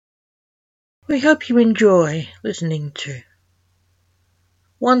We hope you enjoy listening to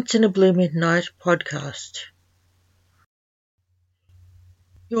Once in a Blue Midnight podcast.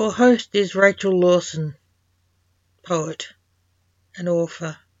 Your host is Rachel Lawson, poet and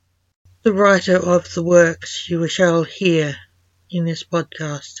author, the writer of the works you shall hear in this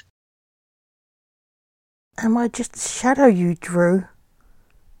podcast. I might just shadow you, Drew.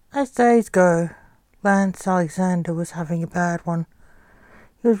 As days go, Lance Alexander was having a bad one.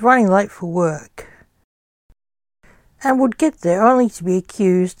 He was running late for work and would get there only to be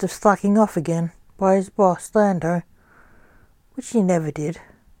accused of slacking off again by his boss, Lando, which he never did.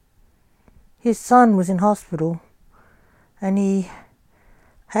 His son was in hospital and he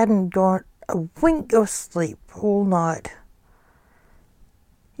hadn't got a wink of sleep all night.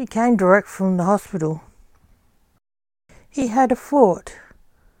 He came direct from the hospital. He had a thought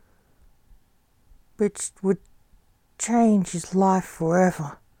which would change his life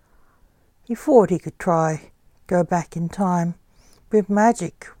forever. He thought he could go back in time with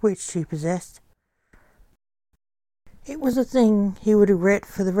magic which he possessed. It was a thing he would regret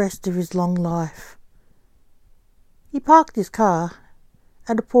for the rest of his long life. He parked his car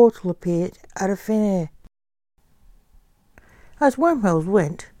and a portal appeared out of thin air. As wormholes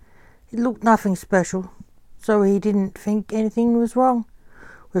went, it looked nothing special, so he didn't think anything was wrong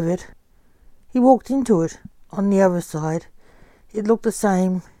with it. He walked into it. On the other side, it looked the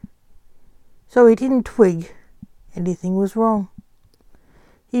same, so he didn't twig anything was wrong.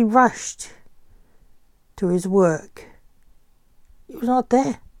 He rushed to his work. It was not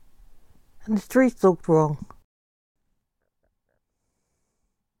there, and the streets looked wrong.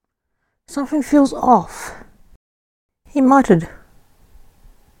 Something feels off, he muttered.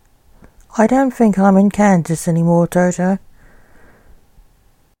 I don't think I'm in Kansas anymore, Toto.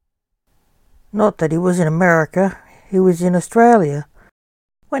 Not that he was in America, he was in Australia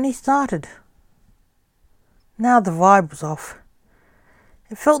when he started. Now the vibe was off.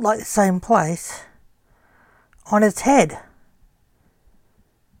 It felt like the same place, on its head.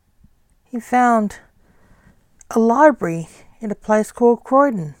 He found a library in a place called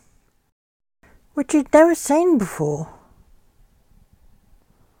Croydon, which he'd never seen before,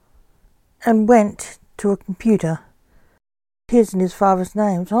 and went to a computer, his and his father's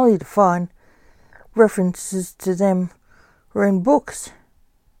names, only to find references to them were in books,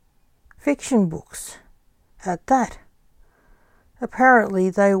 fiction books, at that. Apparently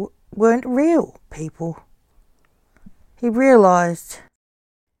they weren't real people. He realised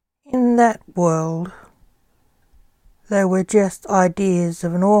in that world they were just ideas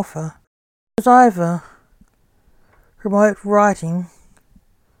of an author. It was either remote writing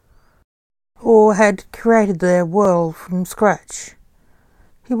or had created their world from scratch.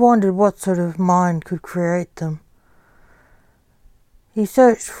 He wondered what sort of mind could create them. He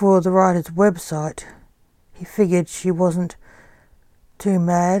searched for the writer's website. He figured she wasn't too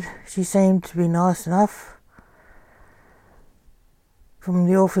mad. She seemed to be nice enough. From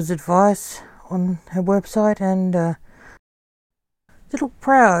the author's advice on her website, and a little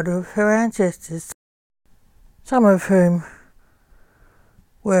proud of her ancestors, some of whom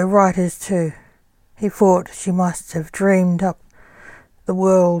were writers too. He thought she must have dreamed up the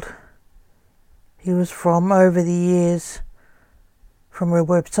world he was from over the years from her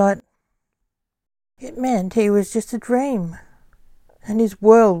website. It meant he was just a dream, and his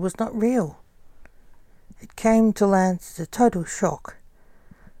world was not real. It came to Lance as a total shock.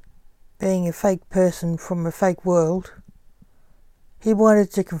 Being a fake person from a fake world, he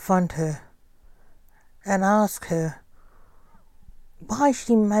wanted to confront her and ask her why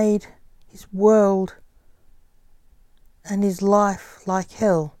she made his world and his life like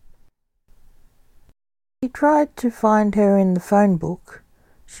hell. He tried to find her in the phone book.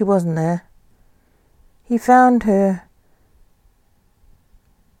 She wasn't there. He found her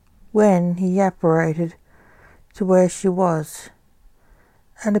when he apparated to where she was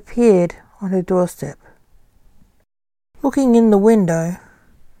and appeared on her doorstep. Looking in the window,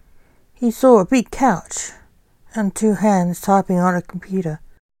 he saw a big couch and two hands typing on a computer.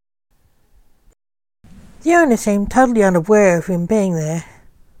 The owner seemed totally unaware of him being there,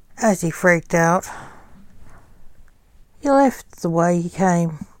 as he freaked out. He left the way he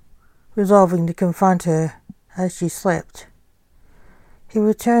came, resolving to confront her as she slept. He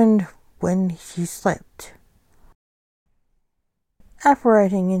returned when she slept,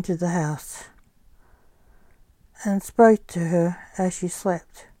 apparating into the house, and spoke to her as she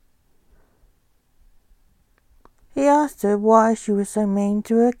slept. He asked her why she was so mean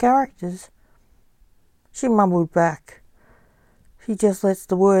to her characters. She mumbled back. She just lets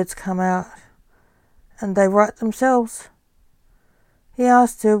the words come out, and they write themselves. He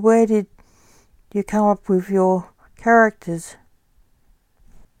asked her where did do you come up with your characters?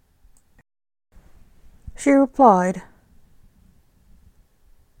 She replied,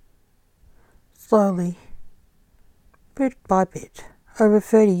 slowly, bit by bit, over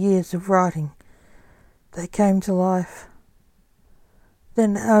 30 years of writing, they came to life.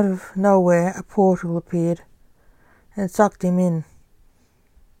 Then out of nowhere a portal appeared and sucked him in.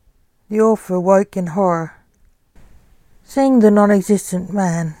 The author woke in horror, seeing the non-existent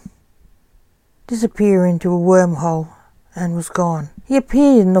man disappear into a wormhole, and was gone. He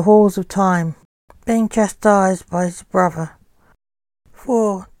appeared in the halls of time, being chastised by his brother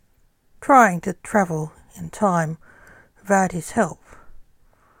for trying to travel in time without his help.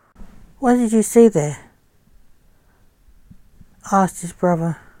 "What did you see there?" asked his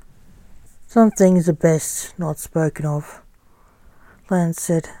brother. "Some things are best not spoken of," Lance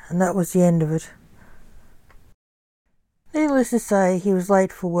said, and that was the end of it. Needless to say, he was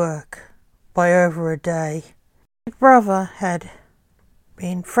late for work by over a day. His brother had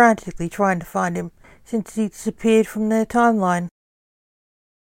been frantically trying to find him since he disappeared from their timeline.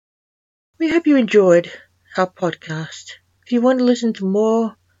 We hope you enjoyed our podcast. If you want to listen to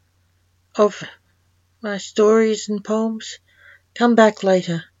more of my stories and poems, come back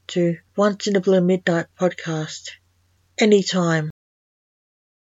later to Once in a Blue Midnight podcast anytime.